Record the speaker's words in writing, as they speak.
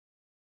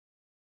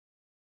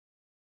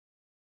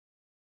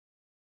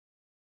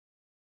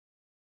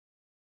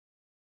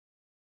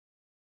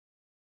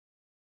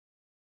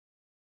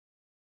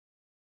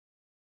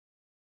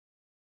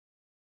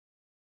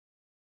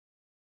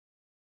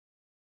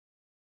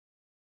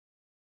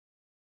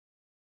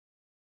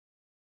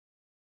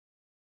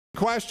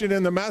question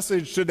in the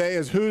message today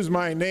is, who's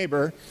my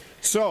neighbor?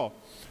 So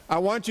I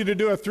want you to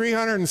do a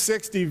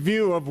 360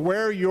 view of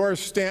where you're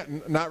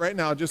standing. Not right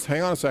now, just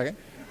hang on a second.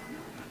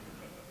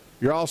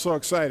 You're all so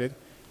excited.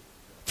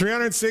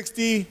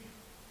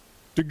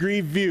 360-degree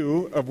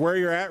view of where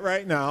you're at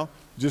right now.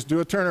 Just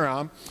do a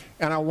turnaround.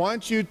 And I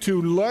want you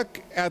to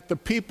look at the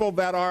people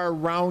that are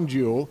around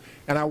you,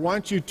 and I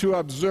want you to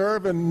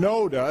observe and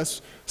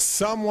notice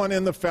someone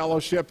in the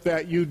fellowship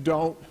that you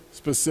don't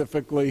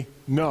specifically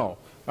know.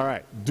 All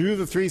right, do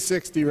the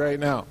 360 right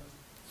now.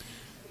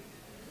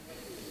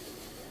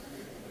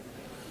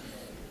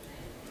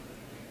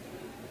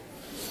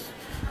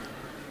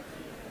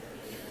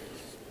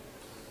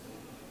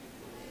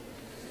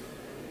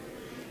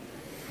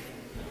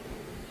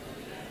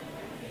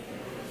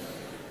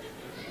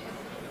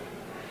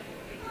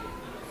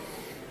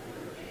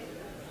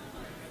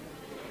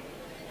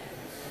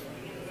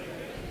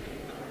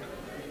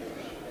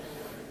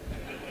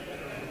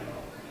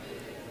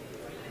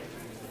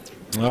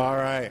 All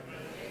right.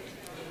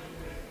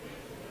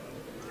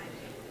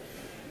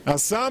 Now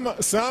some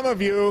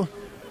of you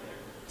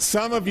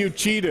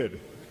cheated.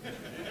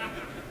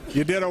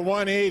 You did a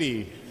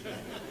 180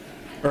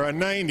 or a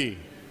 90.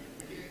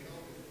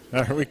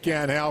 We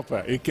can't help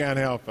it. You can't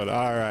help it.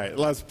 All right,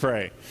 let's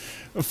pray.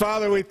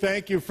 Father, we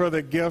thank you for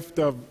the gift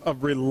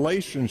of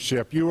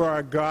relationship. You are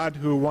a God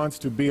who wants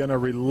to be in a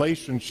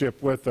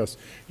relationship with us.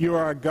 You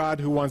are a God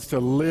who wants to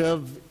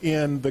live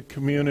in the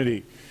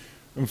community.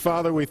 And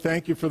Father, we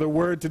thank you for the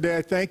word today.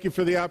 I thank you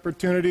for the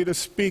opportunity to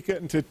speak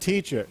it and to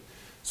teach it.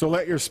 So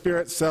let your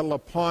Spirit settle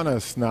upon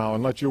us now,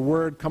 and let your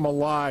word come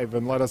alive,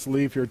 and let us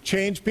leave here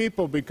changed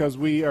people, because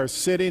we are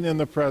sitting in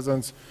the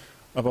presence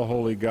of a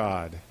holy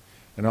God.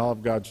 And all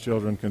of God's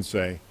children can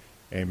say,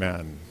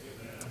 amen.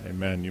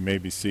 Amen. You may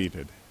be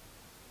seated.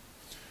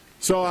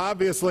 So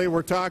obviously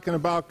we're talking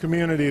about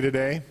community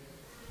today.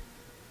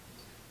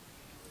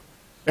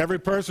 Every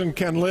person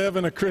can live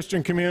in a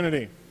Christian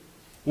community.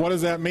 What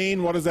does that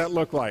mean? What does that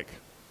look like?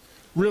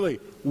 Really,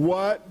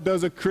 what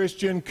does a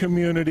Christian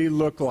community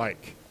look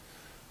like?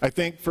 I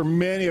think for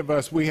many of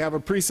us, we have a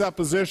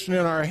presupposition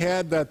in our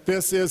head that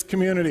this is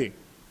community.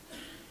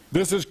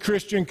 This is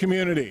Christian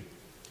community.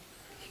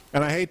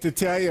 And I hate to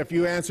tell you, if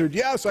you answered,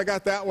 yes, I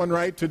got that one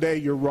right today,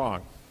 you're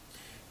wrong.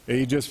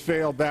 You just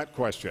failed that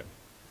question.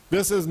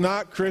 This is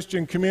not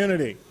Christian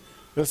community.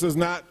 This is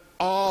not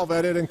all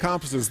that it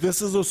encompasses.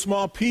 This is a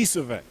small piece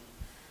of it.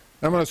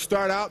 I'm going to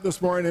start out this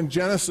morning in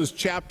Genesis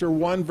chapter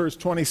 1, verse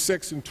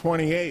 26 and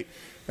 28.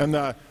 And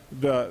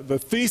the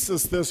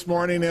thesis this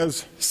morning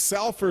is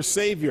self or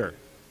Savior?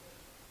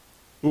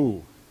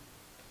 Ooh.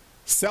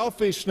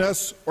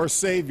 Selfishness or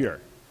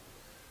Savior?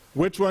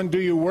 Which one do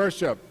you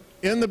worship?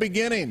 In the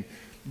beginning,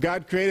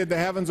 God created the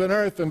heavens and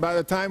earth, and by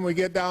the time we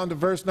get down to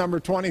verse number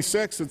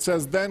 26, it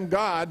says, then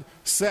God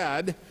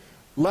said,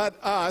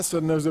 let us,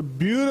 and there's a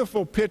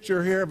beautiful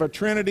picture here of a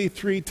Trinity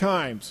 3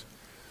 times.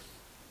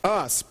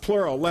 Us,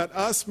 plural, let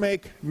us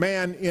make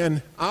man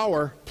in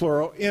our,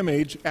 plural,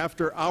 image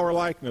after our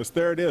likeness.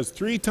 There it is.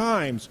 3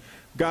 times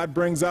God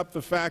brings up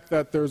the fact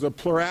that there's a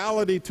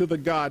plurality to the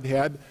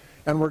Godhead,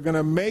 and we're going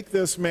to make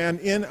this man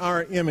in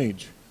our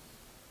image.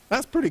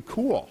 That's pretty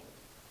cool.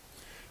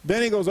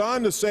 Then he goes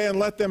on to say, and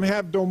let them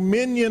have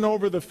dominion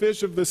over the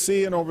fish of the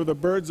sea, and over the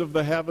birds of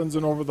the heavens,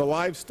 and over the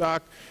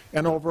livestock,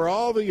 and over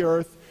all the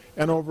earth,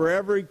 and over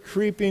every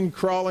creeping,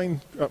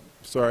 crawling,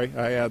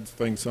 I add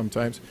things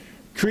sometimes,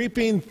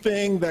 creeping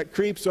thing that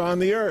creeps on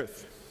the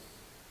earth.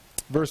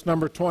 Verse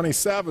number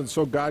 27,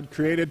 so God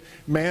created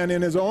man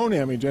in his own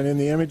image, and in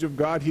the image of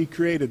God he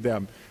created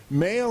them.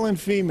 Male and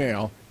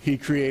female, he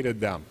created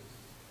them.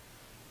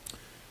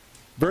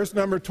 Verse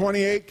number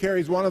 28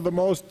 carries one of the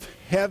most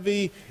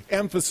heavy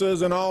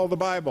emphasis in all of the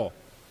Bible.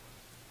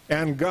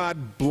 And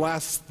God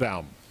blessed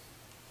them.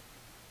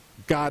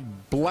 God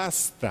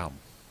blessed them.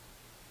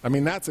 I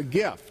mean, that's a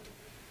gift.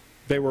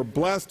 They were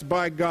blessed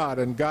by God,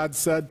 and God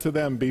said to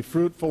them, be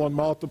fruitful and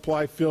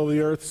multiply, fill the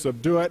earth,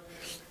 subdue it.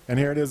 And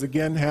here it is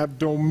again, have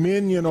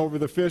dominion over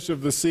the fish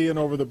of the sea, and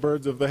over the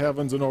birds of the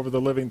heavens, and over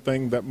the living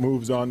thing that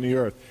moves on the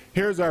earth.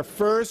 Here's our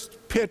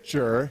first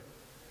picture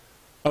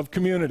of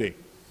community.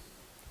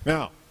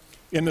 Now,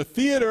 in the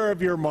theater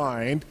of your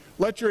mind,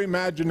 let your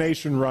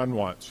imagination run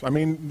once. I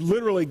mean,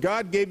 literally,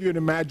 God gave you an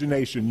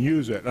imagination.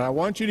 Use it. And I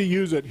want you to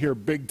use it here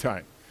big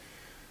time.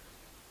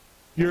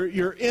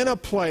 You're in a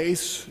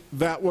place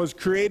that was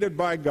created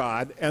by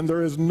God, and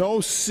there is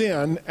no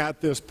sin at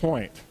this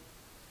point.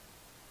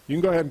 You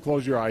can go ahead and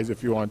close your eyes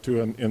if you want to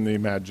in the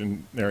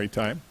imaginary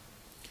time.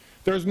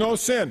 There's no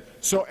sin,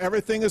 so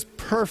everything is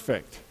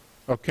perfect,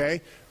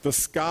 okay? The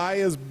sky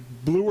is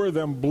bluer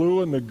than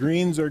blue, and the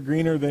greens are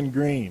greener than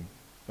green,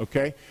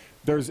 okay?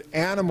 There's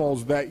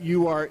animals that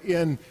you are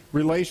in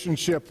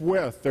relationship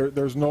with.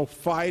 There's no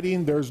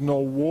fighting, there's no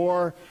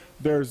war,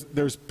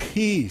 there's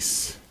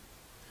peace.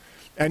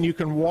 And you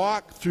can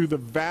walk through the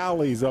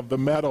valleys of the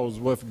meadows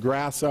with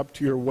grass up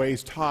to your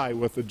waist high,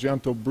 with a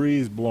gentle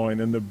breeze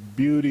blowing and the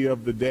beauty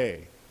of the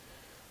day.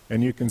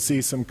 And you can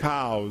see some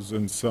cows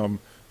and some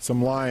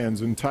some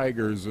lions and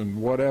tigers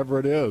and whatever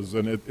it is,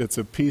 and it's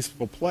a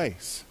peaceful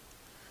place.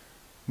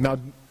 Now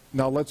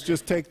let's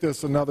just take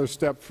this another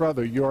step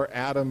further. You're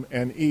Adam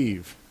and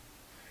Eve.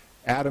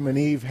 Adam and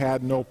Eve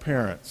had no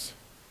parents.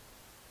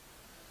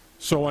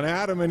 So when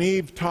Adam and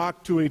Eve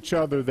talked to each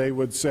other, they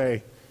would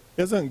say,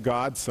 "Isn't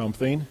God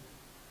something?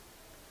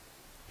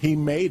 He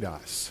made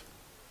us.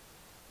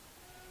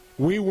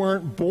 We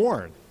weren't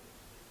born.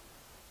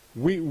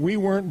 We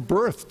weren't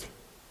birthed.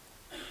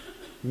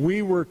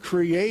 We were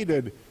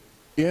created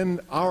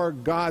in our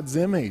God's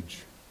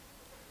image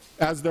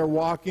as they're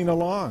walking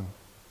along."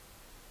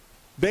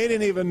 They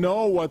didn't even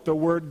know what the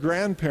word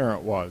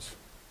grandparent was.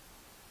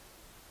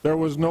 There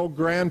was no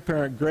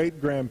grandparent,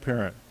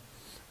 great-grandparent.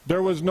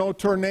 There was no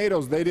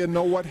tornadoes. They didn't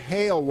know what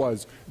hail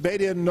was. They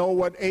didn't know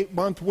what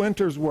 8-month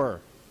winters were.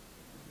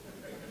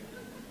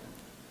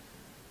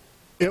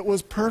 It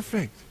was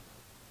perfect.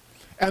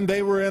 And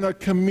they were in a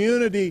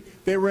community,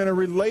 they were in a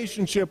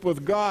relationship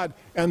with God,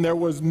 and there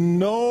was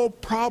no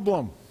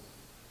problem.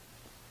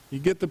 You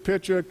get the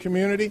picture of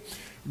community?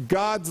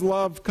 God's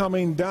love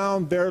coming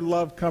down, their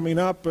love coming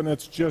up, and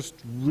it's just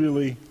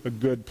really a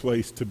good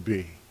place to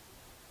be.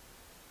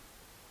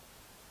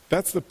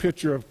 That's the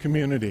picture of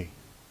community.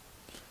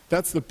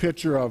 That's the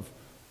picture of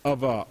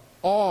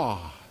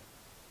awe.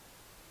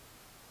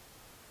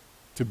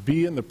 To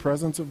be in the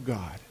presence of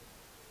God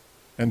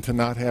and to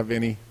not have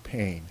any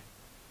pain.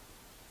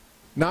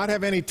 Not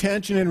have any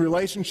tension in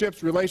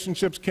relationships.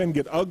 Relationships can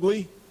get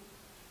ugly.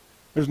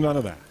 There's none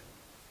of that.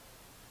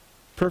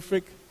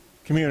 Perfect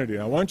community.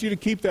 I want you to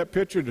keep that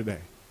picture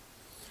today.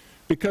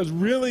 Because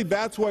really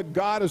that's what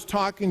God is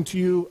talking to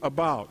you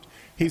about.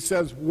 He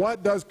says,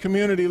 what does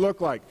community look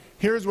like?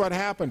 Here's what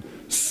happened.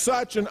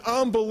 Such an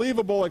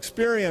unbelievable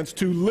experience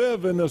to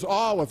live in this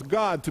awe with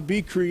God, to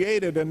be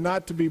created and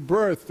not to be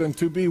birthed, and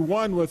to be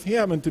one with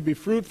Him and to be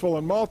fruitful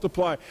and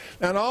multiply.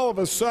 And all of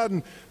a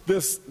sudden,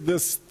 this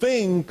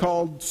thing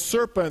called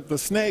serpent, the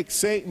snake,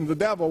 Satan, the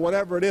devil,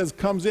 whatever it is,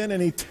 comes in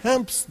and he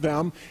tempts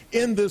them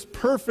in this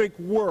perfect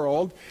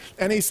world.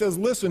 And he says,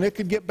 listen, it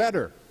could get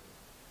better.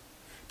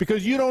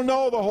 Because you don't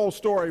know the whole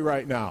story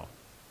right now.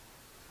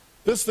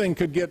 This thing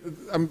could get,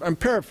 I'm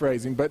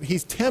paraphrasing, but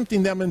he's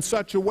tempting them in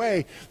such a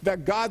way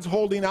that God's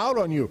holding out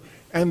on you.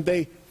 And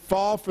they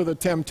fall for the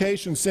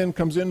temptation. Sin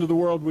comes into the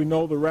world. We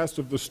know the rest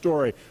of the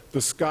story.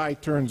 The sky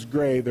turns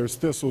gray. There's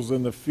thistles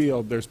in the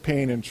field. There's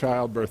pain in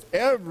childbirth.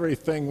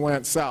 Everything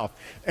went south.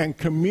 And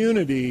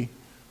community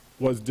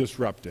was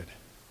disrupted.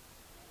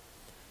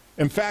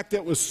 In fact,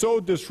 it was so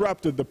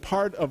disrupted, the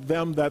part of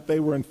them that they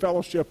were in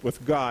fellowship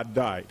with God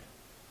died.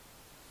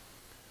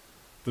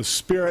 The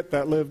spirit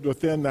that lived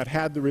within, that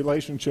had the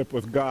relationship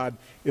with God,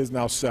 is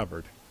now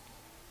severed.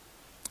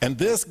 And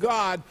this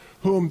God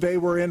whom they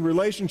were in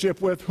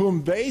relationship with,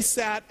 whom they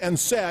sat and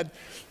said,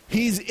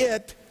 He's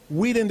it,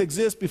 we didn't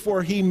exist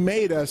before He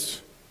made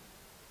us,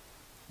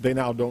 they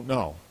now don't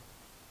know.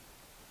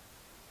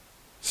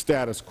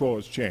 Status quo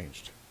has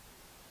changed.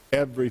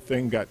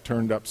 Everything got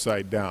turned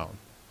upside down.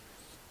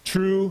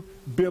 True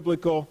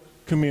biblical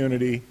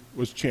community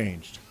was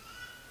changed.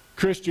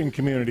 Christian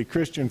community,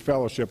 Christian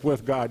fellowship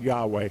with God,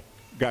 Yahweh,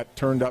 got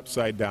turned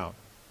upside down.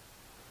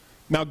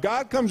 Now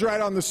God comes right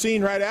on the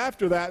scene right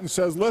after that and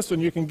says, listen,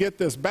 you can get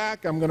this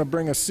back. I'm going to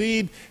bring a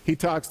seed. He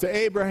talks to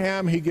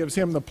Abraham. He gives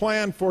him the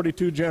plan.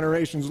 42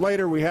 generations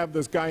later, we have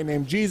this guy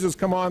named Jesus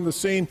come on the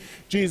scene.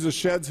 Jesus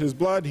sheds His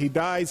blood. He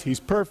dies. He's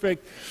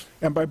perfect.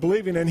 And by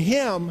believing in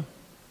Him,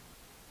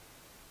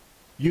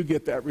 you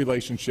get that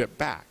relationship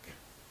back.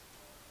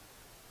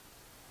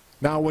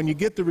 Now, when you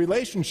get the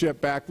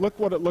relationship back, look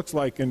what it looks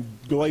like in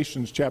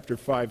Galatians chapter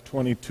 5,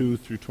 22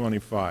 through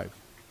 25.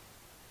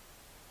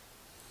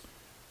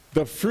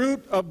 The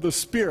fruit of the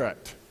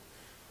Spirit.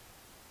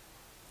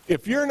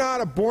 If you're not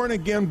a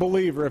born-again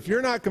believer, if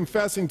you're not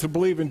confessing to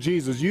believe in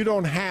Jesus, you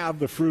don't have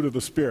the fruit of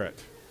the Spirit.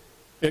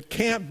 It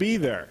can't be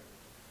there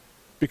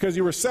because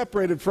you were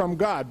separated from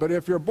God. But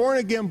if you're a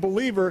born-again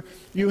believer,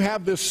 you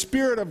have the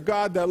Spirit of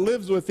God that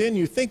lives within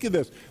you. Think of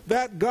this.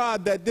 That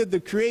God that did the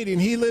creating,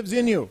 He lives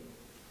in you.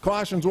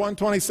 Colossians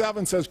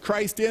 1:27 says,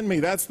 Christ in me.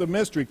 That's the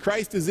mystery.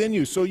 Christ is in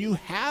you. So you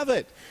have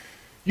it.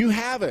 You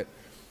have it.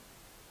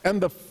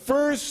 And the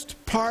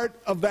first part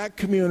of that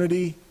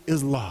community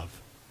is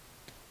love.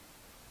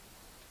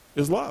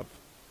 Is love.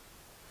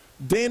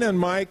 Dana and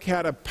Mike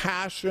had a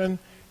passion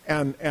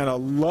and a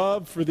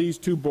love for these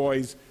two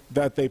boys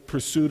that they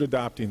pursued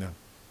adopting them.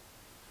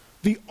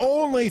 The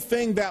only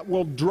thing that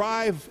will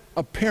drive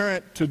a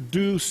parent to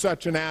do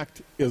such an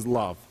act is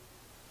love.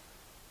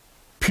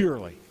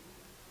 Purely.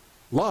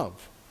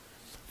 Love.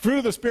 Fruit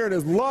of the Spirit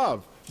is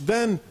love,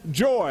 then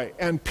joy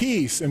and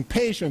peace and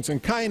patience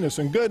and kindness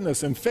and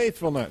goodness and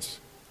faithfulness,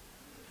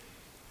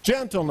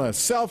 gentleness,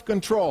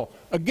 self-control.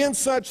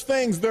 Against such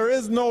things there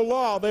is no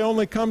law. They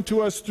only come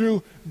to us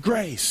through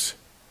grace.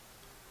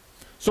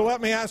 So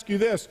let me ask you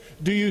this.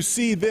 Do you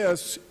see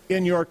this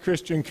in your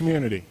Christian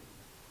community?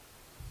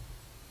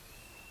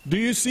 Do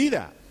you see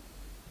that?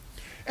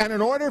 And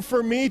in order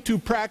for me to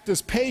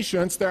practice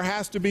patience, there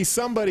has to be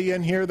somebody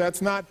in here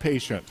that's not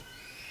patient.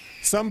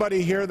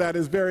 Somebody here that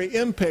is very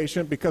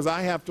impatient because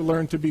I have to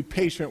learn to be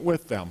patient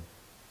with them.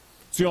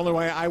 It's the only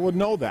way I would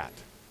know that.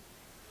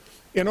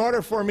 In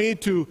order for me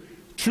to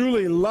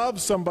truly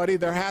love somebody,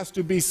 there has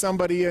to be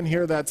somebody in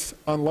here that's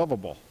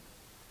unlovable.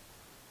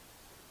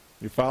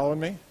 You following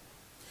me?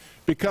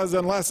 Because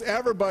unless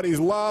everybody's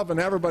love and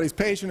everybody's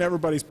patient,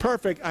 everybody's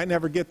perfect, I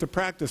never get to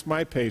practice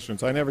my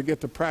patience. I never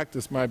get to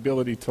practice my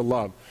ability to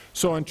love.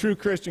 So in true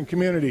Christian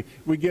community,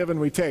 we give and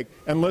we take.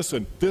 And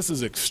listen, this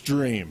is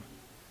extreme.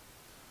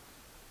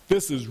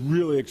 This is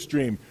really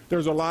extreme.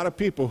 There's a lot of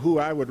people who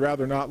I would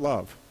rather not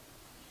love.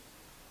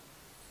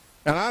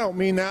 And I don't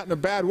mean that in a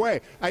bad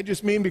way. I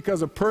just mean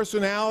because of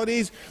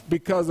personalities,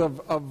 because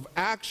of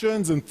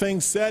actions and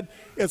things said.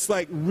 It's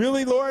like,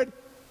 really, Lord?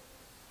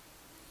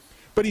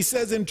 But he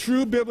says in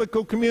true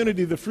biblical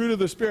community, the fruit of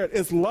the Spirit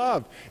is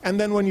love. And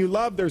then when you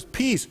love, there's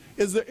peace.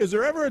 Is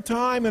there ever a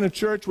time in a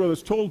church where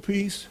there's total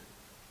peace?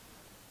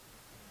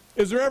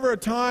 Is there ever a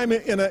time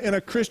in a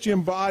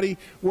Christian body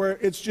where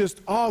it's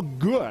just all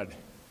good?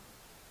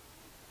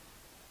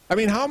 I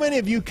mean, how many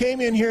of you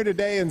came in here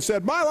today and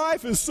said, my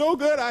life is so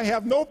good, I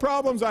have no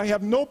problems, I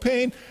have no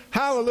pain,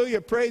 hallelujah,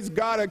 praise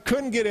God, it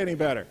couldn't get any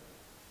better?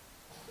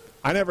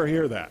 I never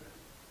hear that.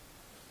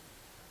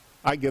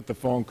 I get the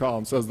phone call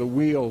and says the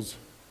wheels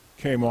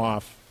came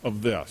off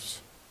of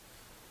this.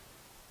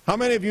 How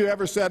many of you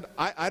ever said,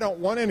 I don't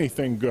want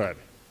anything good?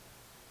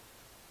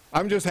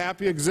 I'm just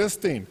happy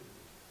existing.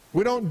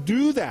 We don't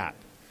do that.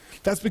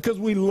 That's because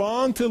we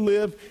long to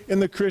live in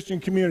the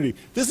Christian community.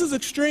 This is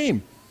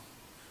extreme.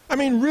 I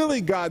mean,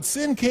 really, God,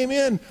 sin came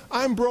in.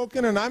 I'm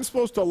broken, and I'm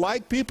supposed to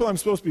like people. I'm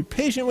supposed to be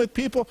patient with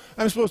people.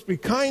 I'm supposed to be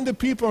kind to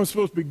people. I'm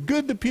supposed to be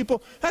good to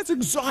people. That's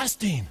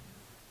exhausting.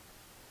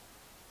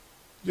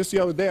 Just the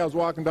other day, I was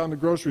walking down the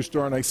grocery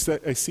store, and I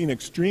seen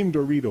extreme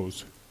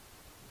Doritos.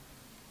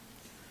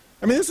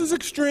 I mean, this is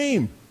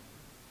extreme.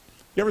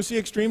 You ever see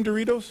extreme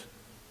Doritos?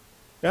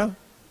 Yeah?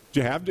 Did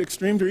you have the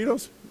extreme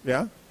Doritos?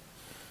 Yeah?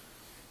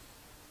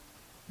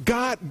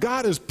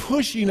 God is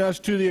pushing us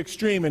to the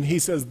extreme, and he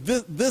says,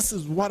 this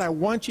is what I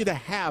want you to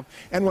have,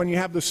 and when you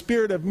have the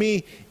Spirit of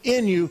me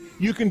in you,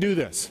 you can do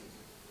this.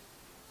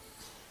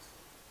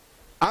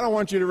 I don't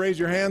want you to raise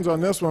your hands on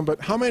this one,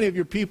 but how many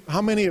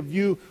of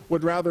you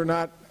would rather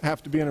not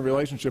have to be in a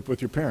relationship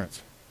with your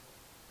parents?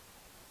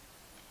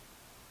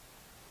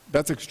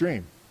 That's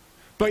extreme.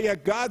 But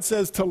yet God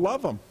says to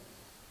love them.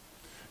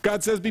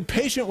 God says be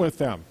patient with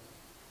them.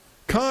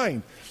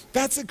 Kind.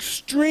 That's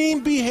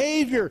extreme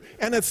behavior,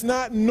 and it's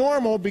not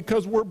normal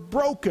because we're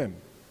broken.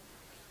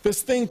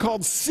 This thing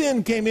called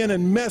sin came in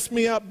and messed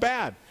me up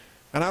bad,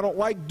 and I don't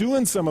like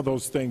doing some of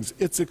those things.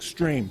 It's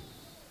extreme.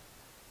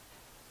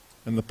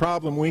 And the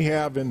problem we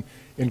have in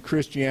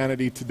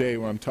Christianity today,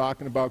 when I'm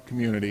talking about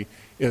community,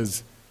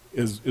 is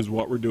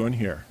what we're doing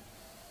here.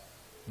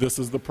 This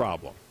is the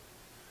problem.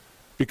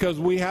 Because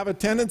we have a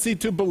tendency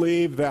to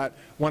believe that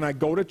when I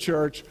go to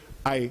church,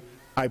 I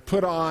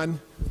put on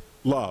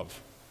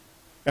love.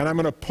 And I'm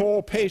going to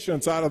pull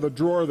patience out of the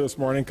drawer this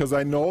morning because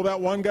I know that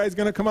one guy's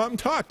going to come out and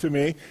talk to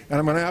me, and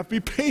I'm going to have to be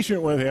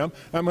patient with him.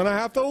 I'm going to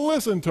have to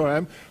listen to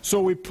him.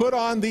 So we put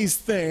on these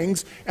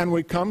things, and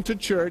we come to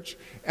church,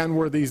 and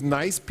we're these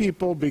nice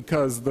people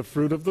because the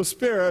fruit of the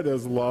Spirit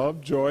is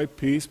love, joy,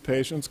 peace,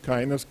 patience,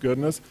 kindness,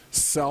 goodness,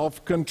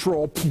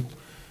 self-control.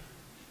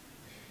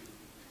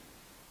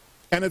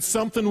 And it's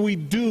something we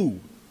do.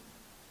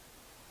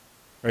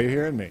 Are you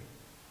hearing me?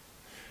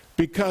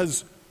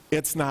 Because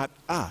it's not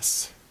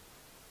us.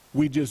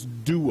 We just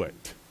do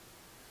it.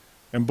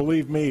 And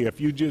believe me,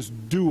 if you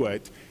just do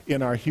it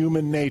in our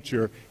human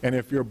nature, and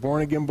if you're a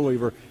born-again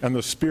believer and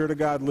the Spirit of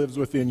God lives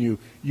within you,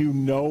 you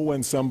know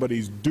when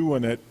somebody's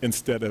doing it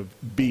instead of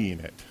being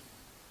it.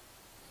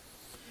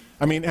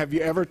 I mean, have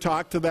you ever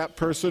talked to that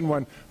person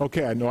when,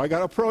 okay, I know I got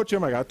to approach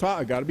him, I got to talk,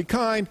 I got to be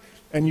kind,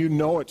 and you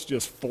know it's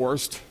just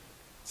forced?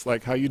 It's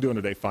like, how you doing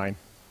today? Fine.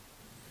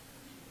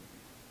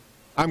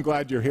 I'm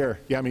glad you're here.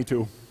 Yeah, me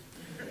too.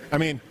 I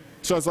mean,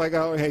 so it's like,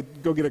 oh, hey,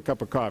 go get a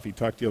cup of coffee.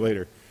 Talk to you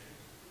later.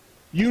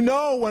 You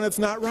know when it's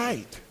not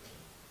right.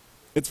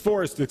 It's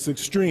forced. It's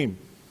extreme.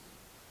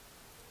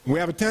 We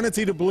have a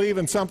tendency to believe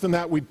in something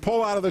that we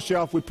pull out of the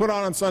shelf, we put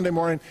on Sunday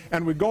morning,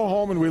 and we go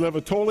home and we live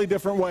a totally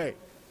different way.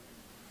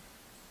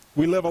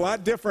 We live a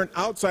lot different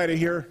outside of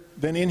here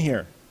than in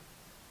here.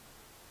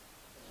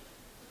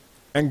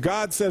 And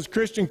God says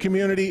Christian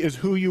community is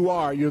who you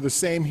are. You're the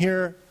same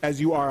here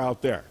as you are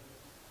out there.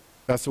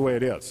 That's the way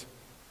it is.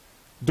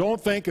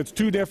 Don't think it's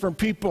two different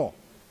people.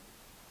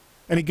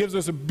 And he gives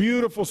us a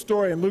beautiful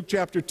story in Luke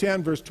chapter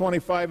 10, verse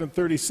 25 and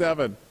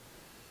 37.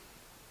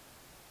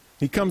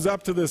 He comes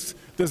up to this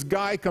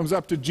guy comes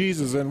up to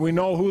Jesus, and we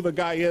know who the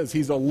guy is.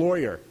 He's a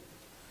lawyer.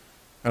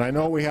 And I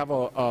know we have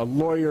a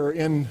lawyer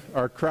in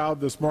our crowd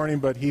this morning,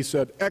 but he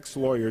said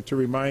ex-lawyer to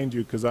remind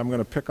you, because I'm going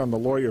to pick on the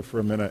lawyer for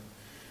a minute.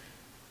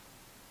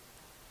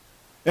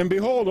 And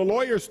behold, a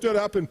lawyer stood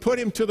up and put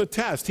him to the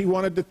test. He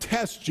wanted to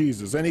test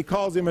Jesus, and he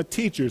calls him a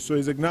teacher, so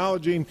he's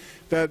acknowledging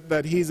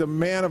that he's a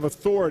man of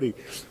authority.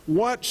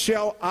 What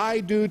shall I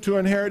do to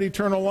inherit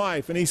eternal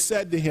life? And he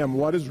said to him,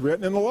 what is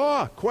written in the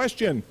law?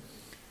 Question,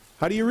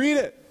 How do you read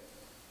it?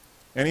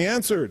 And he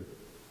answered,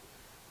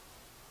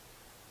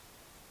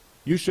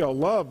 you shall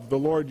love the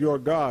Lord your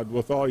God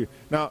with all your...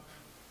 Now,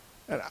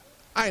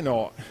 I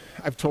know,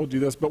 I've told you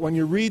this, but when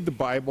you read the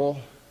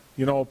Bible,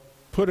 you know,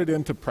 put it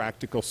into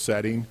practical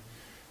setting.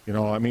 You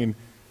know, I mean,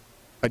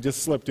 I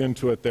just slipped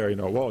into it there, you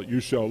know, well, you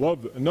shall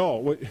love...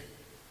 No,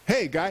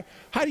 hey, guy,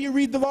 how do you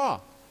read the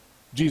law?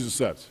 Jesus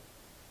says.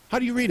 How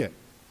do you read it?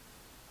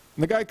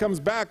 And the guy comes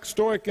back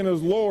stoic in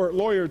his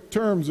lawyer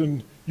terms,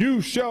 and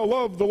you shall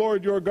love the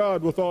Lord your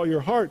God with all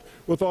your heart,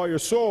 with all your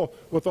soul,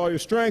 with all your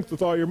strength,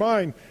 with all your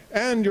mind,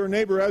 and your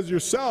neighbor as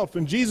yourself.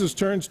 And Jesus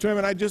turns to him,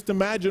 and I just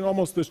imagine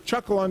almost this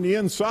chuckle on the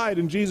inside,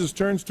 and Jesus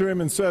turns to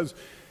him and says,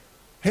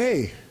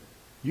 hey,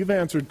 you've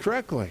answered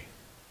correctly.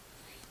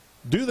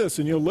 Do this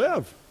and you'll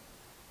live.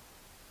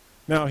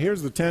 Now,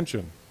 here's the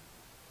tension.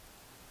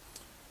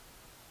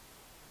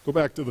 Go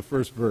back to the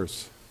first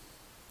verse.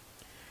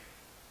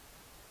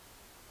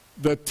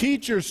 The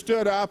teacher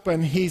stood up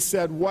and he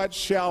said, what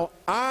shall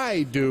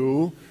I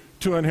do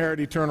to inherit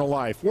eternal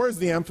life? Where's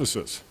the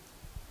emphasis?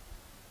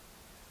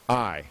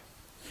 I.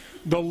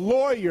 The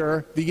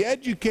lawyer, the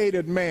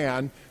educated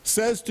man,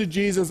 says to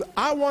Jesus,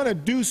 I want to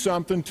do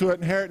something to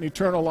inherit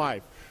eternal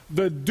life.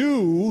 The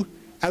do,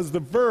 as the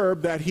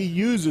verb that he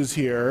uses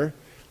here,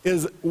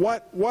 is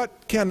what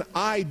can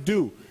I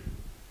do?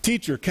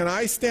 Teacher, can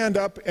I stand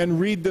up and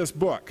read this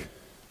book?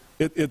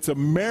 It's a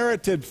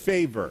merited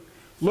favor.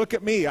 Look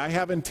at me, I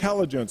have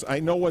intelligence. I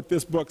know what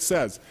this book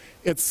says.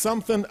 It's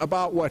something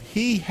about what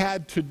he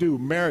had to do,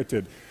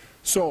 merited.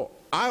 So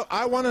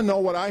I want to know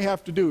what I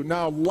have to do.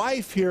 Now,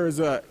 life here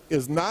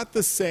is not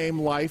the same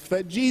life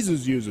that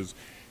Jesus uses.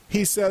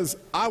 He says,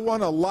 I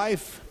want a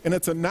life, and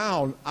it's a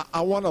noun,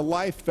 I want a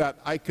life that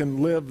I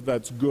can live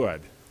that's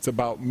good. It's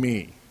about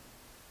me.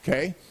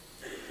 Okay?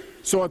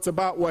 So it's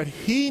about what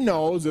he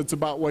knows, it's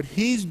about what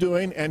he's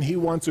doing, and he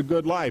wants a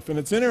good life. And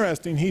it's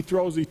interesting, he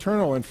throws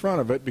eternal in front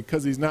of it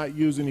because he's not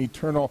using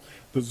eternal,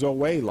 the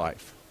Zoe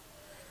life.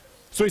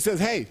 So he says,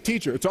 hey,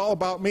 teacher, it's all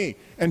about me.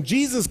 And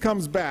Jesus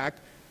comes back,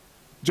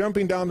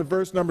 jumping down to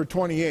verse number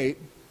 28.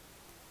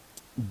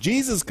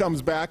 Jesus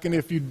comes back, and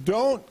if you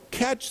don't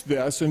catch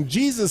this, and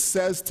Jesus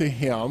says to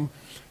him,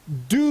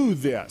 do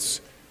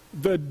this.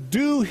 The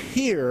do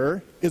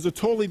here is a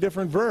totally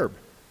different verb.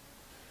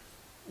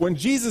 When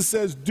Jesus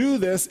says do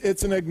this,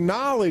 it's an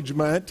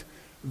acknowledgement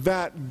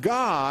that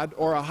God,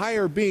 or a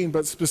higher being,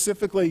 but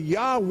specifically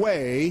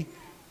Yahweh,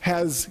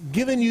 has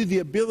given you the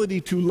ability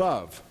to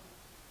love.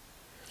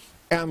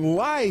 And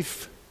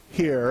life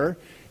here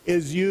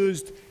is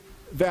used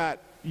that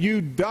you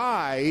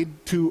died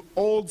to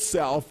old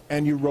self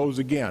and you rose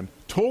again.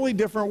 Totally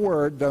different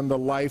word than the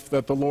life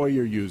that the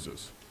lawyer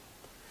uses.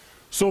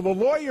 So the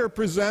lawyer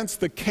presents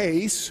the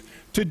case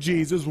to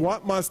Jesus.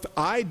 What must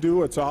I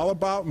do? It's all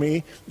about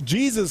me.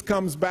 Jesus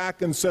comes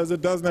back and says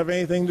it doesn't have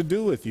anything to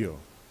do with you.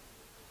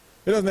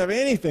 It doesn't have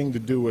anything to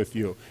do with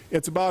you.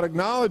 It's about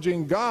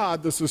acknowledging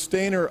God, the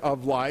sustainer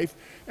of life,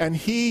 and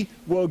he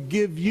will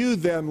give you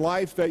then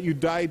life that you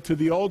died to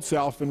the old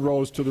self and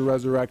rose to the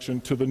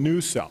resurrection, to the new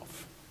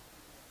self.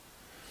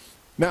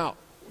 Now,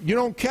 you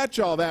don't catch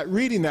all that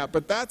reading that,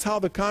 but that's how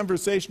the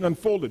conversation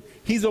unfolded.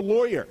 He's a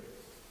lawyer.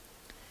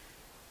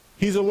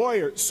 He's a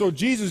lawyer, so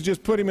Jesus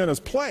just put him in his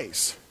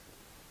place.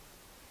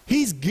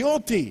 He's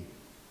guilty.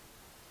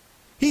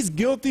 He's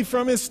guilty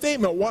from his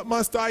statement. What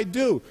must I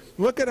do?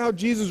 Look at how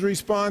Jesus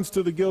responds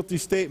to the guilty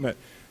statement.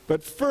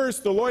 But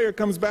first, the lawyer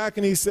comes back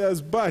and he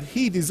says, but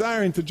he,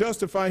 desiring to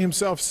justify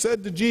himself,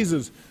 said to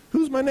Jesus,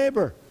 who's my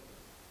neighbor?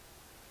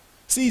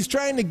 See, he's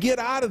trying to get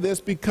out of this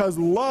because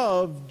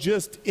love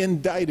just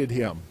indicted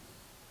him.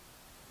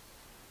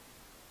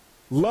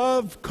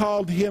 Love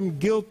called him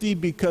guilty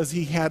because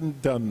he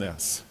hadn't done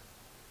this.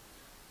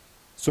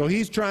 So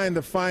he's trying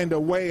to find a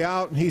way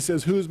out, and he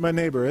says, who's my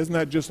neighbor? Isn't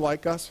that just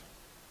like us?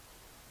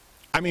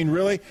 I mean,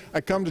 really?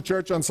 I come to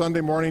church on Sunday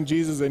morning,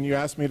 Jesus, and you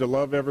ask me to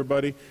love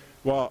everybody.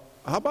 Well,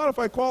 how about if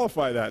I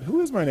qualify that?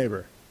 Who is my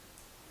neighbor?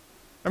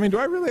 I mean, do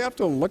I really have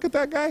to look at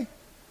that guy?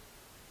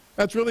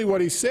 That's really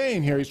what he's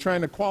saying here. He's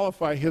trying to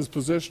qualify his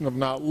position of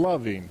not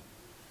loving.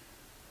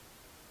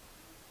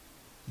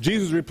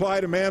 Jesus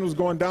replied, a man was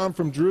going down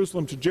from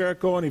Jerusalem to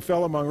Jericho, and he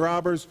fell among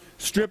robbers,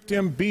 stripped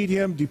him, beat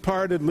him,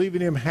 departed,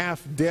 leaving him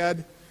half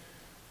dead.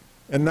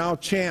 And now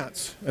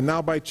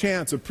by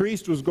chance, a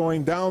priest was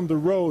going down the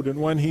road, and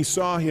when he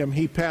saw him,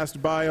 he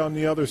passed by on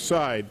the other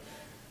side.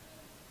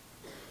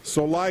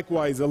 So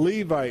likewise, a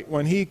Levite,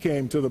 when he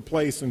came to the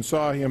place and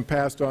saw him,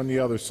 passed on the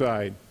other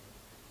side.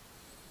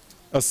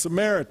 A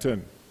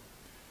Samaritan,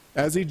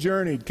 as he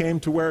journeyed, came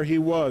to where he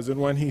was,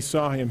 and when he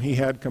saw him, he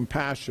had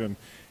compassion.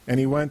 And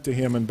he went to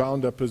him and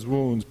bound up his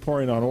wounds,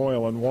 pouring on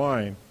oil and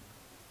wine.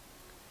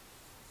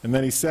 And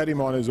then he set him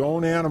on his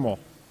own animal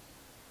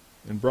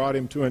and brought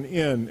him to an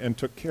inn and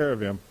took care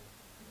of him.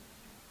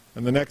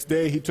 And the next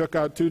day he took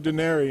out 2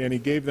 denarii and he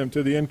gave them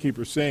to the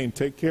innkeeper, saying,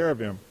 take care of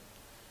him.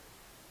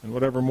 And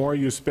whatever more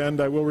you spend,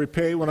 I will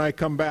repay when I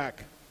come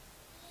back.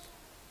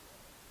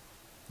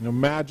 And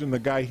imagine the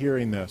guy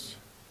hearing this.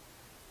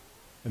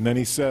 And then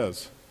he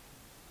says,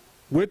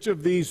 Which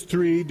of these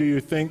three do you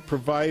think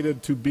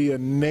provided to be a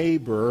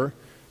neighbor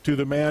to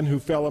the man who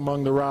fell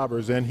among the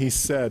robbers? And he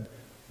said,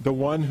 the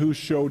one who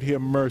showed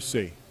him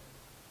mercy.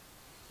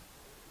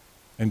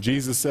 And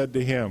Jesus said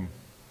to him,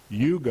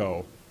 you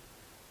go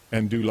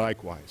and do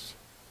likewise.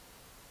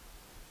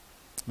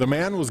 The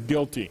man was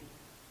guilty.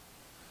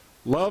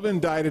 Love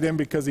indicted him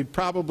because he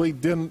probably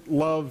didn't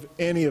love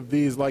any of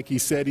these like he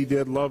said he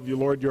did. Love your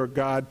Lord your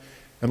God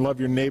and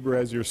love your neighbor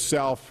as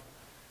yourself.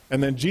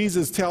 And then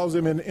Jesus tells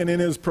him, and in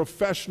his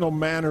professional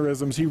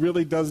mannerisms, he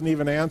really doesn't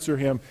even answer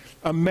him.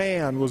 A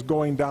man was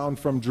going down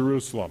from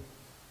Jerusalem.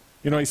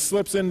 You know, he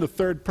slips into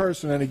third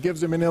person and he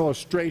gives him an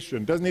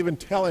illustration. Doesn't even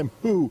tell him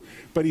who,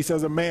 but he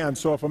says a man.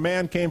 So if a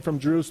man came from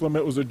Jerusalem,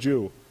 it was a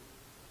Jew.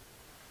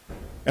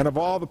 And of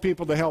all the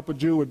people to help a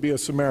Jew would be a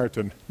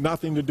Samaritan.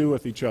 Nothing to do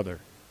with each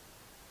other.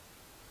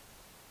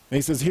 And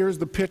he says, here's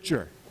the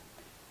picture.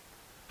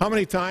 How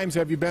many times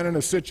have you been in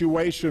a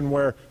situation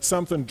where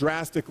something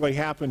drastically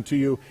happened to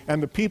you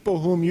and the people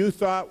whom you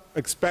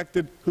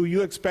expected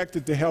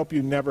to help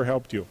you never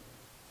helped you?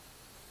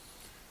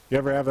 You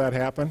ever have that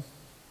happen?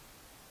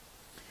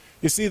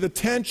 You see, the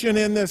tension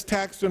in this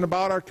text and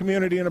about our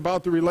community and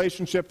about the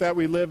relationship that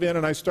we live in,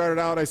 and I started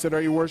out, I said,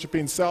 are you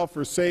worshiping self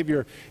or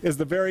Savior, is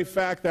the very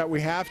fact that we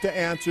have to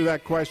answer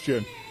that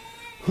question.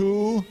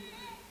 Who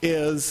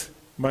is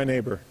my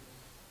neighbor?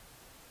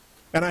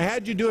 And I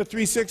had you do a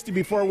 360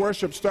 before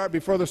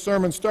before the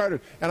sermon started.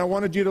 And I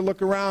wanted you to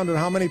look around at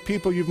how many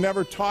people you've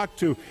never talked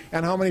to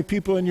and how many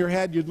people in your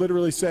head you'd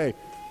literally say,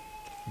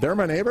 they're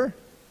my neighbor?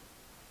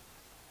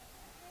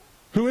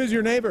 Who is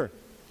your neighbor?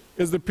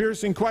 Is the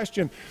piercing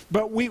question.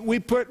 But we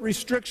put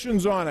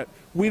restrictions on it.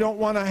 We don't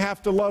want to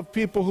have to love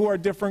people who are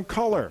different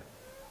color,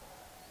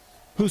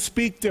 who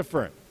speak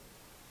different,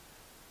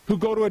 who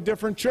go to a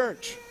different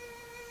church,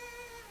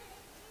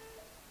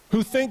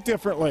 who think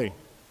differently.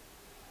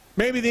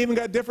 Maybe they even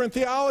got different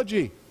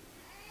theology.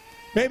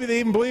 Maybe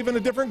they even believe in a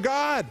different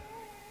God.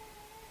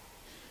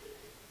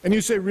 And you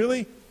say,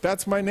 really?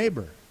 That's my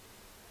neighbor.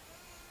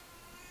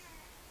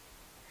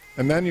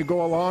 And then you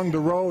go along the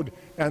road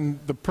and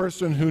the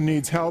person who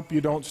needs help, you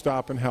don't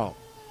stop and help.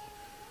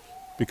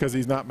 Because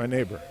he's not my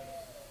neighbor.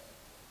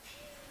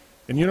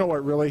 And you know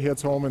what really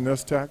hits home in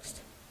this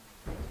text?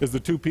 Is the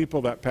two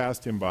people that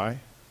passed him by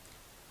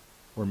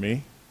were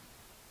me.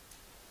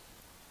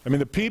 I mean,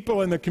 the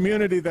people in the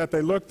community that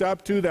they looked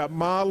up to, that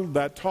modeled,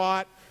 that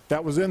taught,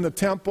 that was in the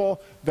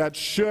temple, that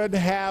should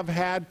have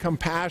had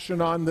compassion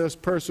on this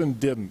person,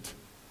 didn't.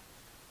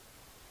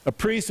 A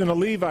priest and a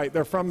Levite,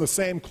 they're from the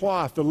same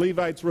cloth. The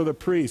Levites were the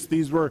priests.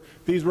 These were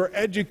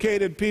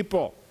educated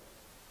people.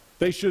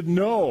 They should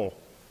know.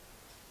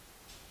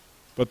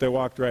 But they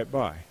walked right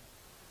by.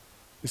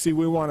 You see,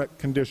 we want it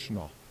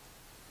conditional.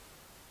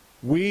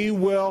 We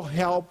will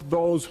help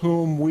those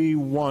whom we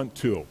want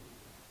to.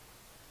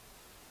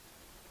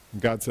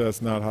 God says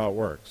that's not how it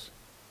works.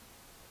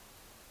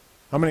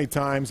 How many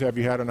times have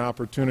you had an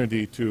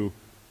opportunity to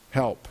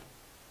help,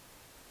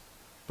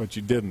 but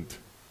you didn't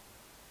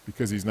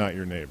because he's not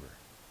your neighbor?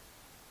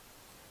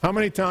 How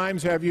many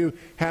times have you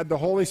had the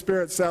Holy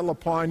Spirit settle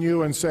upon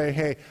you and say,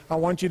 hey, I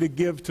want you to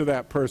give to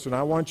that person.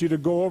 I want you to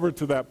go over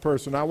to that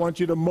person. I want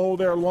you to mow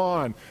their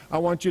lawn. I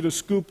want you to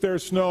scoop their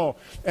snow.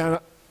 And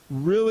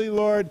really,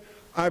 Lord,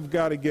 I've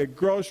got to get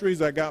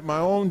groceries. I got my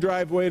own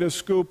driveway to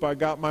scoop. I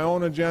got my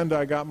own agenda.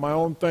 I got my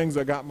own things.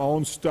 I got my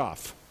own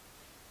stuff.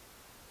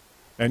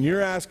 And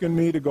you're asking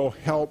me to go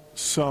help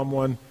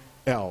someone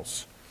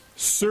else.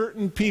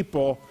 Certain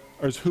people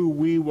is who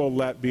we will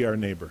let be our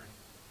neighbor.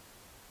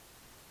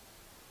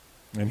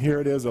 And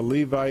here it is, a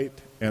Levite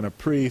and a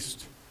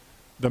priest.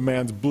 The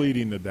man's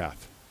bleeding to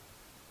death.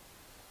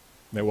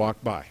 They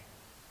walk by.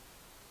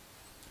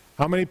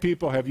 How many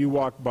people have you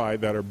walked by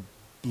that are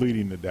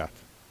bleeding to death?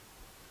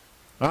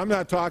 I'm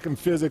not talking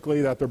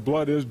physically that their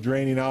blood is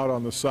draining out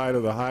on the side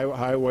of the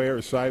highway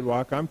or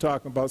sidewalk. I'm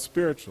talking about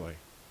spiritually.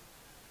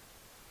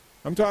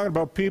 I'm talking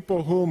about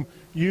people whom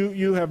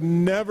you have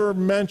never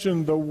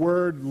mentioned the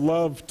word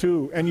love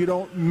to, and you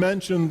don't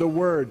mention the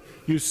word.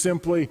 You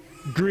simply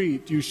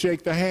greet, you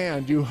shake the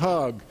hand, you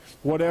hug,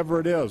 whatever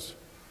it is.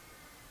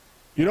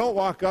 You don't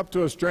walk up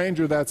to a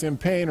stranger that's in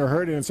pain or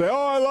hurting and say,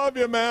 oh, I love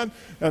you, man,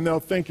 and they'll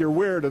think you're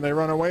weird and they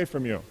run away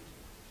from you.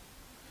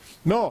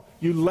 No,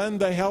 you lend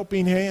the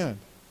helping hand.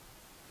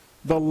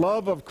 The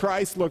love of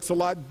Christ looks a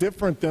lot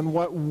different than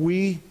what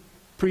we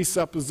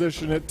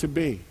presupposition it to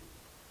be.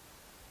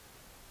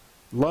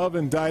 Love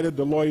indicted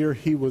the lawyer.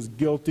 He was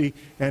guilty,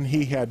 and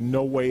he had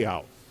no way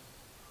out.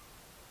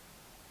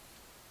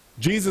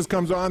 Jesus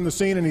comes on the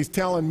scene, and he's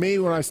telling me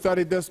when I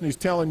studied this, and he's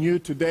telling you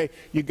today,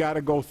 you got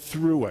to go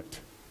through it.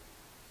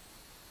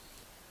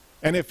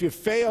 And if you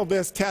fail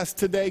this test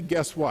today,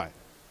 guess what?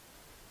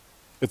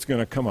 It's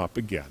going to come up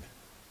again.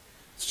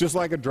 It's just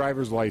like a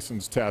driver's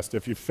license test.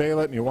 If you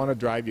fail it and you want to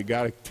drive, you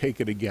got to take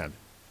it again.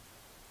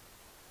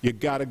 You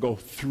got to go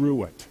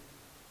through it.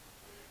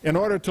 In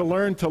order to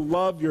learn to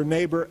love your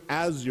neighbor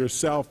as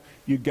yourself,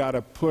 you got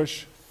to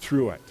push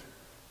through it.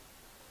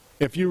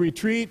 If you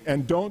retreat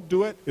and don't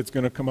do it, it's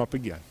going to come up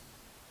again.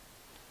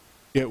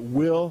 It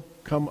will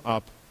come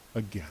up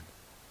again.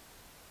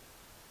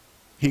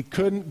 He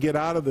couldn't get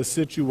out of the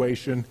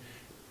situation.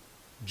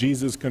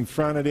 Jesus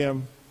confronted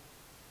him,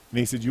 and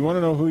he said, you want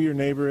to know who your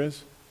neighbor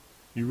is?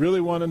 You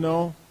really want to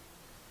know?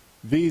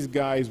 These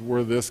guys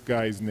were this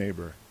guy's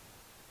neighbor,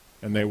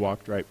 and they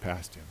walked right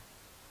past him.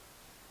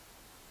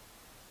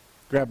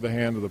 Grab the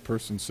hand of the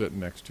person sitting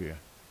next to you.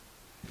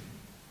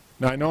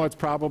 Now, I know it's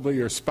probably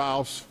your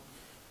spouse.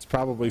 It's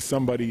probably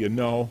somebody you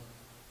know.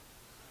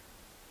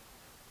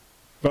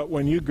 But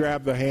when you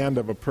grab the hand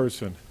of a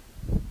person,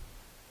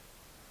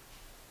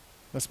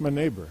 that's my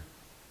neighbor.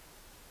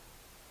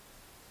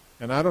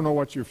 And I don't know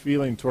what you're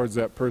feeling towards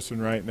that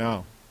person right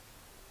now.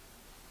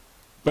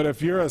 But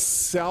if you're a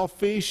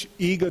selfish,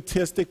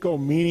 egotistical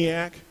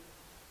maniac,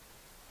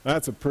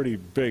 that's a pretty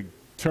big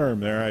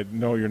term there. I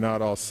know you're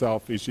not all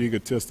selfish,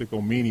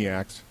 egotistical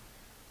maniacs.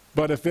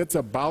 But if it's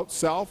about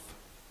self,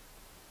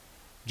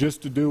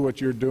 just to do what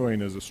you're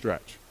doing is a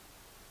stretch.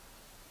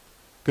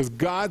 Because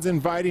God's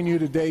inviting you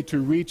today to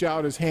reach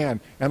out His hand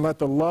and let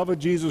the love of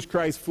Jesus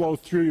Christ flow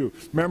through you.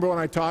 Remember when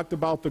I talked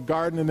about the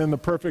garden and in the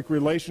perfect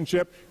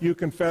relationship? You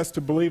confess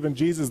to believe in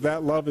Jesus,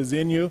 that love is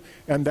in you,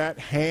 and that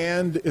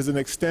hand is an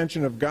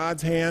extension of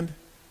God's hand.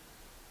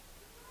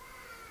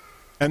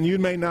 And you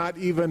may not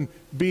even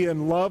be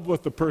in love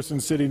with the person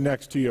sitting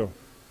next to you.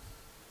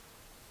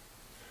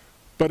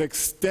 But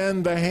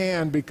extend the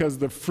hand, because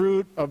the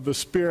fruit of the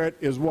Spirit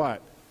is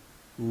what?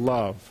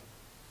 Love.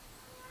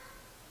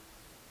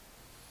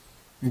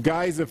 And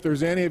guys, if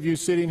there's any of you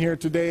sitting here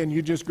today and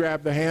you just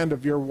grab the hand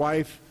of your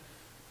wife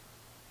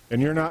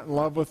and you're not in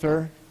love with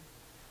her,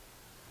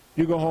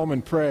 you go home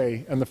and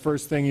pray, and the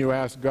first thing you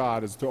ask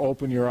God is to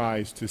open your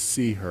eyes to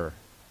see her.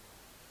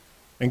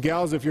 And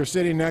gals, if you're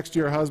sitting next to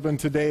your husband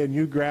today and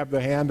you grab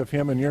the hand of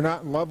him and you're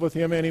not in love with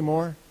him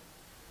anymore,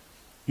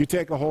 you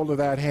take a hold of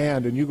that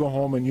hand and you go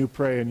home and you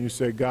pray and you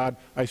say, God,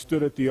 I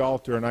stood at the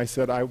altar and I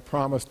said, I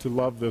promise to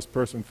love this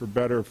person for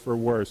better or for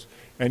worse.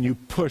 And you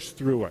push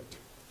through it.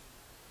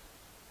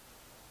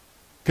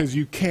 Because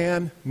you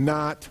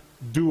cannot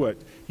do it.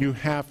 You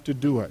have to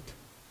do it.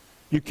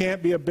 You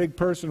can't be a big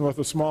person with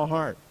a small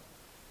heart.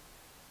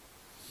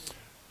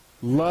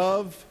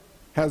 Love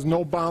has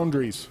no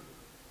boundaries.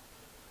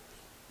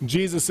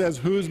 Jesus says,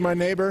 who's my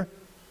neighbor?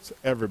 It's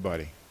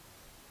everybody.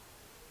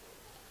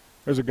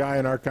 There's a guy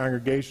in our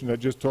congregation that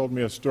just told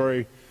me a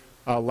story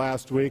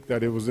last week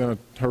that it was in a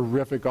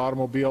horrific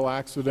automobile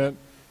accident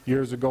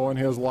years ago in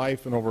his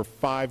life, and over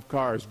 5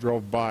 cars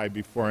drove by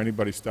before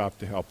anybody stopped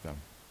to help them.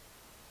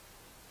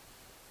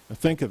 Now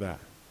think of that.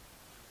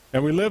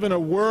 And we live in a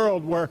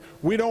world where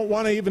we don't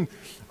want to even...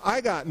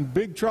 I got in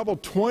big trouble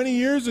 20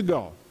 years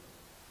ago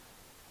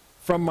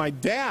from my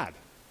dad,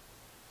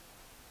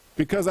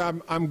 because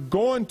I'm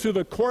going to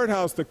the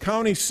courthouse, the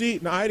county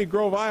seat in Ida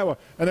Grove, Iowa,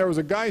 and there was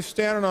a guy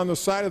standing on the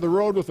side of the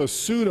road with a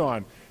suit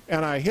on,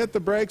 and I hit the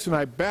brakes and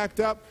I backed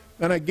up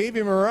and I gave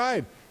him a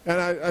ride. And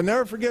I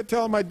never forget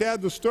telling my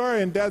dad the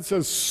story, and Dad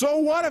says, so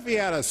what if he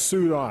had a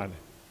suit on?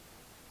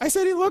 I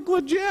said, he looked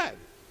legit.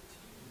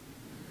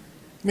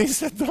 And he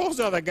said, those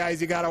are the guys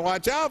you got to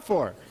watch out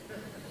for.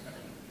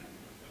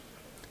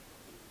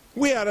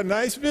 We had a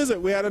nice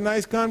visit. We had a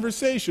nice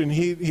conversation.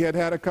 He had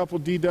had a couple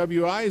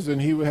DWIs, and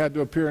he had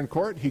to appear in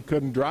court. He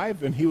couldn't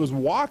drive, and he was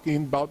walking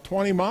about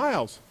 20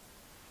 miles.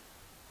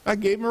 I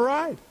gave him a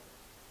ride.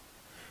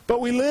 But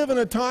we live in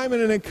a time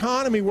and an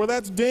economy where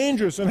that's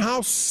dangerous, and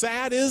how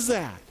sad is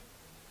that?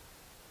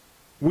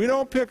 We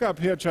don't pick up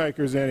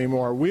hitchhikers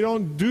anymore. We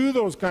don't do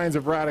those kinds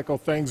of radical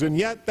things, and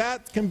yet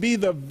that can be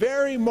the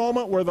very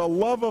moment where the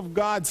love of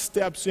God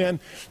steps in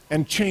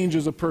and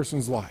changes a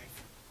person's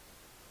life.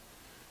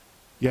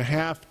 You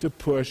have to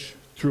push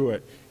through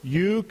it.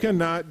 You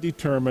cannot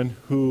determine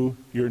who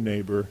your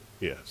neighbor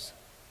is.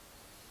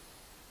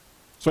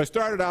 So I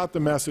started out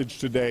the message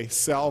today,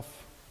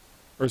 self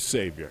or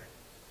Savior.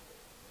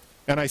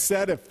 And I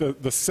said if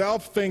the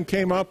self thing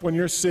came up when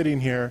you're sitting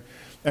here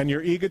and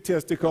you're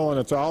egotistical and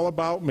it's all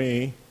about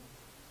me,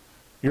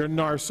 you're a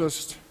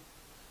narcissist.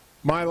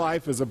 My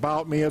life is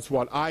about me. It's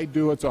what I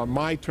do. It's on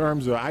my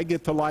terms. I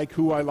get to like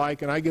who I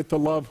like and I get to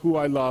love who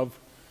I love.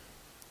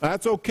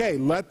 That's okay.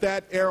 Let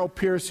that arrow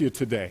pierce you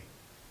today.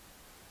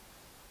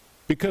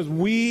 Because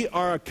we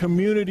are a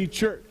community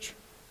church.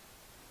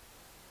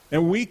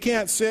 And we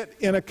can't sit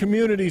in a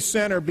community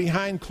center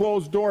behind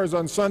closed doors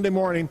on Sunday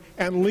morning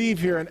and leave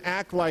here and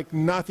act like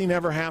nothing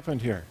ever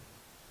happened here.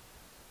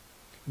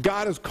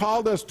 God has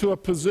called us to a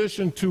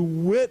position to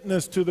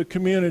witness to the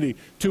community,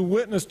 to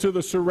witness to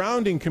the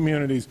surrounding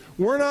communities.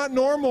 We're not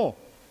normal.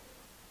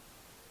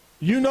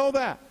 You know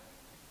that.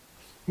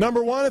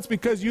 Number one, it's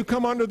because you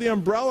come under the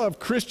umbrella of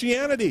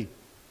Christianity.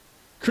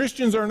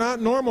 Christians are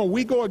not normal.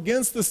 We go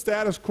against the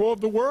status quo of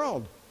the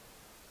world.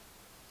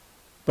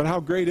 But how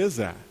great is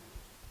that?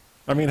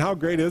 I mean, how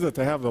great is it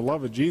to have the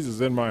love of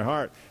Jesus in my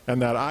heart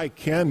and that I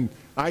can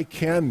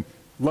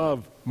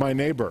love my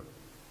neighbor,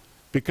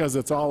 because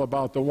it's all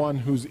about the one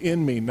who's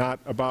in me, not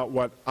about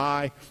what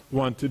I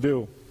want to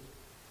do.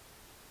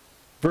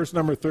 Verse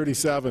number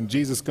 37,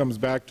 Jesus comes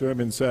back to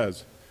him and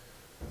says,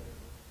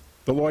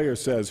 The lawyer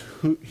says,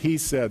 he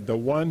said, the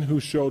one who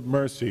showed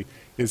mercy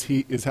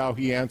is how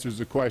he answers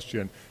the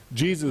question.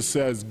 Jesus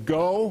says,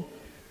 go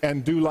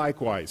and do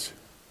likewise.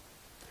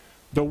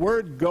 The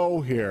word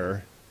go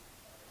here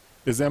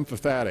is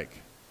emphatic.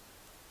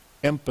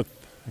 I'm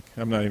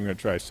not even going to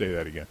try to say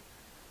that again.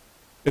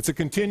 It's a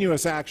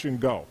continuous action,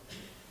 go.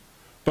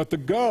 But the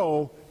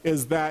go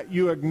is that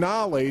you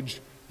acknowledge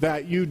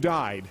that you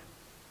died,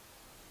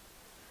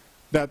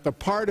 that the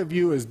part of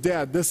you is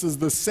dead. This is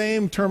the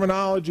same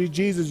terminology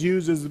Jesus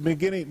uses at the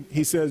beginning.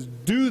 He says,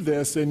 do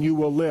this and you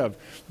will live.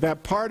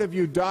 That part of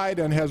you died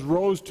and has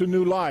rose to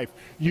new life.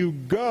 You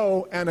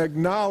go and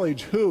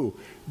acknowledge who?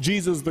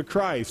 Jesus the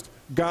Christ,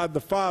 God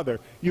the Father.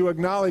 You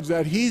acknowledge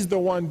that He's the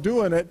one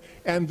doing it,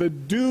 and the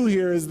do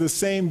here is the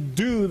same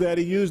do that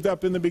He used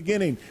up in the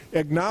beginning.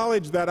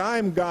 Acknowledge that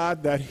I'm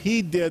God, that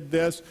He did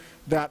this,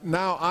 that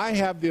now I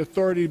have the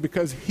authority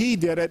because He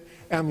did it,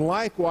 and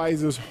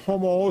likewise is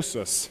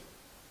homoousis.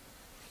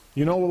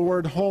 You know what the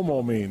word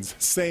homo means?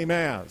 Same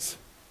as.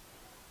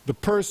 The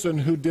person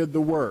who did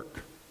the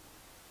work.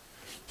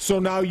 So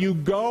now you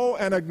go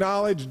and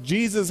acknowledge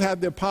Jesus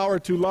had the power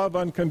to love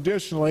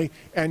unconditionally,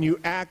 and you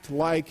act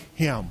like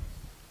Him.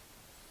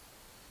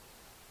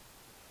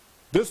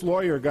 This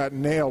lawyer got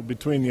nailed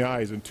between the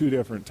eyes in 2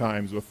 different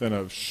times within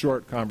a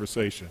short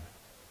conversation.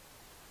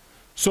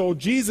 So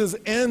Jesus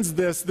ends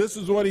this. This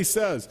is what He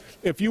says.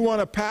 If you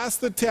want to pass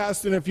the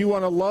test and if you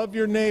want to love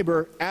your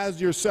neighbor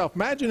as yourself.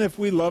 Imagine if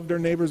we loved our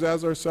neighbors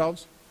as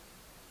ourselves.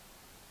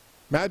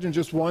 Imagine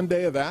just one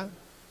day of that.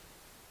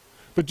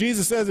 But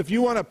Jesus says if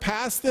you want to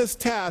pass this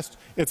test,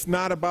 it's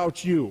not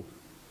about you.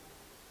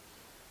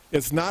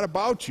 It's not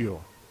about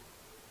you.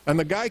 And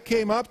the guy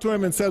came up to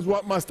him and says,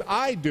 what must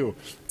I do?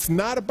 It's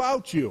not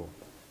about you.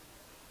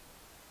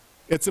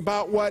 It's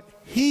about what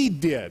He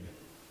did.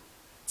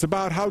 It's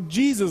about how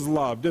Jesus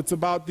loved. It's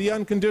about the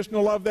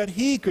unconditional love that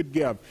He could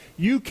give.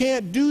 You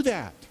can't do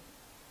that.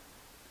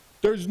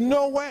 There's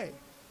no way.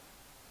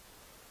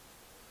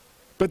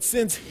 But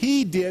since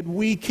He did,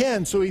 we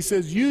can. So He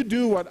says, you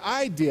do what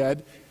I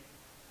did,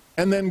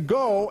 and then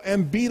go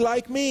and be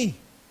like me.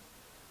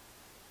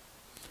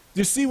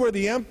 You see where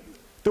the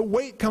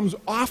weight comes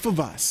off of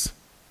us.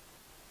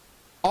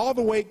 All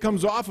the weight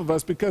comes off of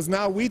us because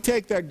now we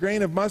take that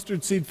grain of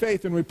mustard seed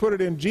faith and we put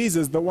it in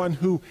Jesus, the one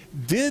who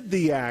did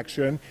the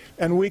action,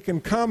 and we can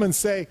come and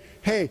say,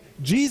 hey,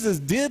 Jesus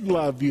did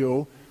love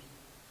you.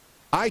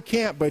 I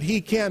can't, but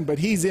He can, but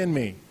He's in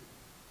me.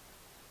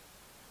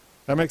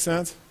 That makes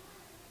sense?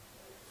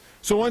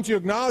 So once you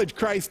acknowledge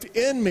Christ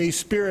in me,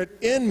 Spirit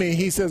in me,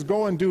 He says,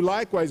 go and do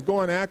likewise,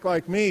 go and act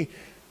like me.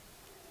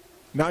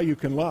 Now you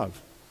can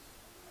love.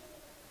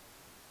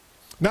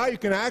 Now you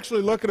can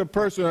actually look at a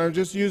person, I'm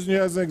just using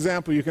you as an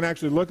example, you can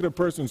actually look at a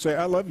person and say,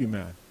 I love you,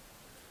 man.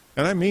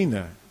 And I mean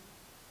that.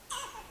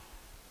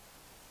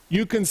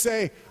 You can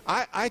say,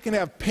 I can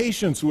have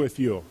patience with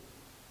you.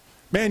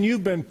 Man,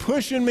 you've been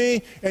pushing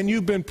me, and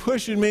you've been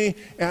pushing me,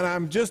 and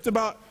I'm just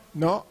about,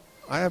 no,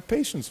 I have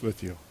patience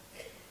with you.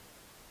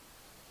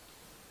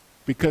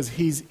 Because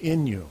He's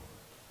in you.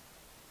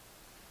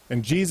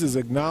 And Jesus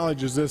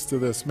acknowledges this to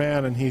this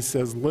man, and He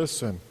says,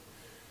 listen,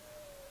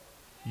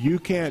 you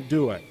can't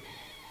do it.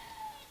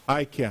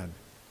 I can.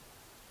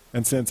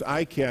 And since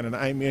I can and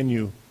I'm in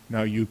you,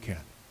 now you can.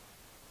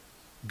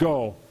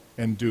 Go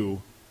and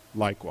do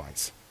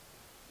likewise.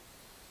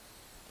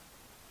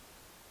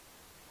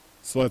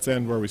 So let's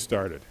end where we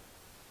started.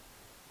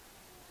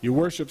 You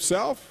worship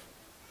self,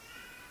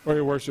 or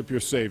you worship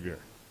your Savior?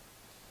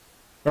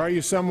 Or are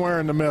you somewhere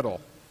in the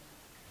middle?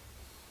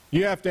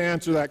 You have to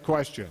answer that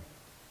question.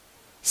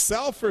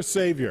 Self or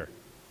Savior?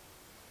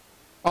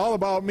 All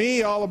about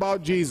me, all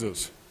about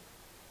Jesus?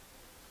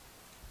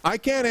 I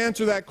can't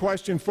answer that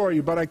question for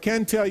you, but I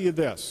can tell you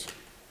this,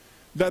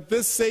 that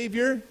this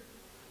Savior,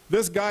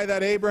 this guy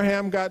that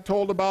Abraham got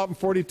told about and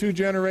 42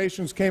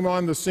 generations came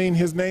on the scene,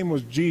 his name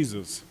was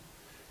Jesus.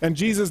 And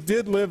Jesus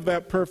did live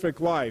that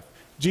perfect life.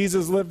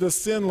 Jesus lived a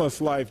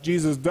sinless life.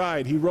 Jesus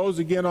died. He rose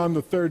again on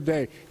the 3rd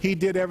day. He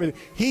did everything.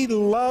 He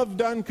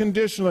loved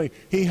unconditionally.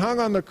 He hung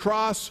on the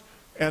cross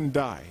and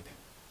died.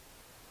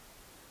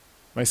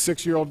 My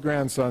 6-year-old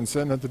grandson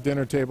sitting at the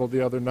dinner table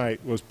the other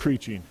night was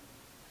preaching.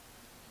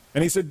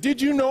 And he said, did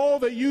you know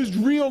they used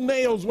real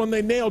nails when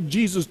they nailed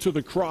Jesus to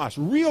the cross?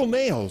 Real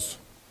nails.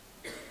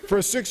 For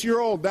a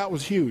 6-year-old, that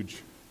was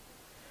huge.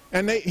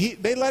 And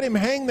they let him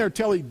hang there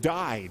till he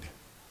died.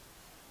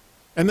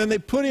 And then they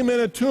put him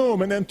in a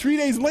tomb, and then 3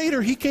 days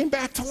later, he came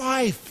back to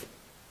life.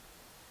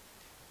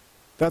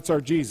 That's our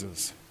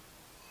Jesus.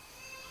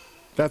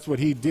 That's what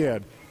He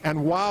did.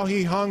 And while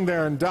He hung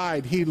there and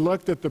died, He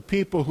looked at the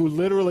people who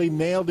literally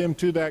nailed Him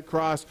to that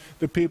cross,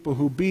 the people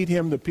who beat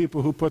Him, the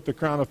people who put the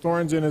crown of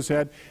thorns in His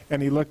head,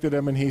 and He looked at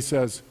them and He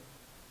says,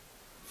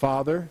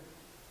 Father,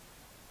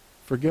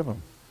 forgive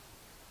them.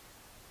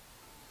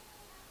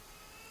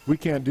 We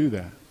can't do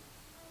that.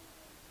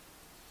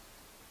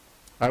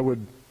 I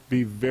would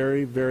be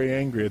very, very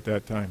angry at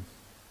that time.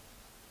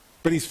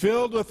 But He's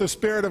filled with the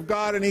Spirit of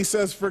God, and He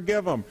says,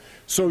 forgive them.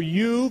 So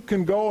you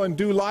can go and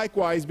do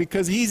likewise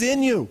because He's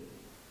in you.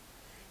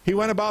 He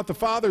went about the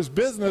Father's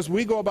business.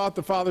 We go about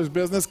the Father's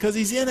business because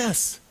He's in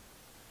us.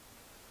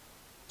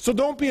 So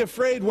don't be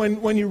afraid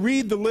when you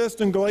read the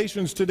list in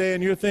Galatians today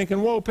and you're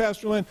thinking, whoa,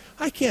 Pastor Lynn,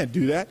 I can't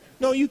do that.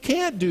 No, you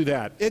can't do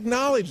that.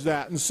 Acknowledge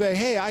that and say,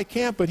 hey, I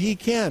can't, but He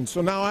can,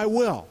 so now I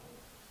will.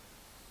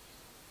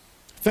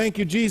 Thank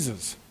you,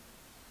 Jesus,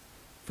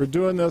 for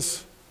doing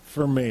this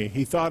for me.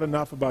 He thought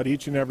enough about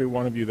each and every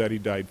one of you that He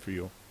died for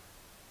you.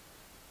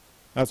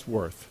 That's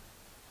worth.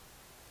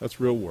 That's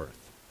real worth.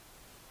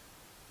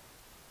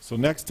 So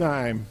next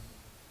time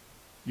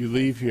you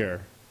leave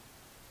here,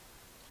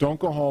 don't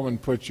go home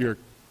and put your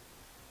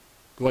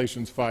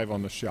Galatians 5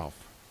 on the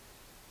shelf.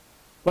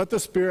 Let the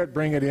Spirit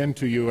bring it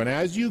into you. And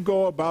as you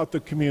go about the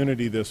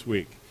community this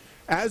week,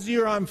 as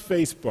you're on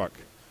Facebook,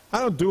 I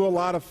don't do a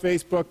lot of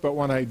Facebook, but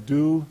when I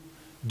do,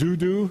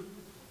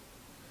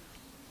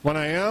 when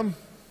I am,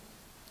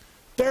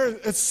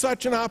 it's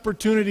such an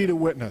opportunity to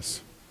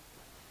witness.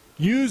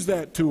 Use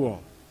that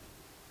tool.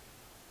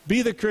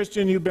 Be the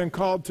Christian you've been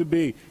called to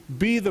be.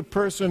 Be the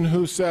person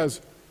who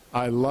says,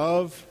 I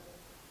love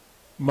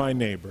my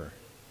neighbor.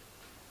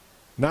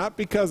 Not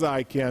because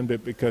I can,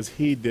 but because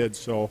He did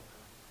so,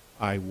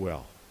 I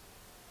will.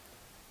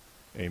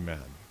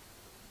 Amen.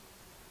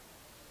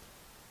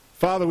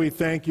 Father, we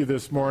thank You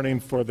this morning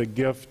for the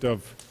gift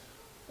of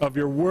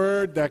Your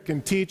Word that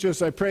can teach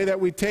us. I pray that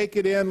we take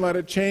it in, let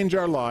it change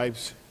our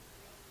lives.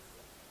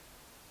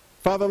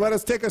 Father, let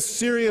us take a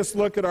serious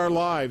look at our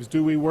lives.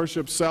 Do we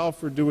worship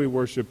self or do we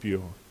worship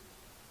You?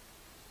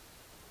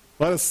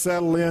 Let us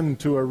settle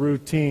into a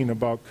routine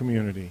about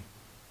community.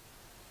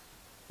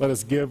 Let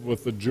us give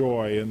with the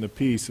joy and the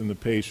peace and the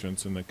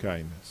patience and the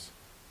kindness.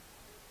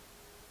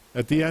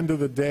 At the end of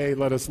the day,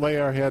 let us lay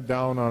our head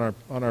down on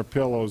our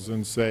pillows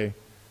and say,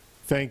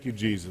 thank You,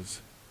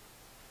 Jesus.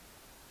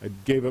 I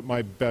gave it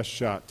my best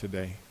shot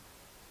today.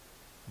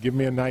 Give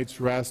me a night's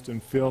rest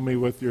and fill me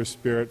with Your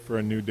Spirit for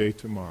a new day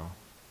tomorrow.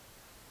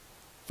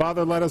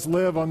 Father, let us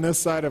live on this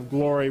side of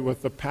glory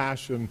with the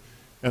passion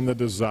and the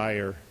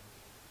desire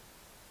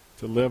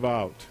to live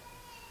out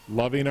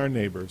loving our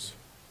neighbors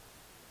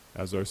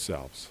as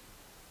ourselves.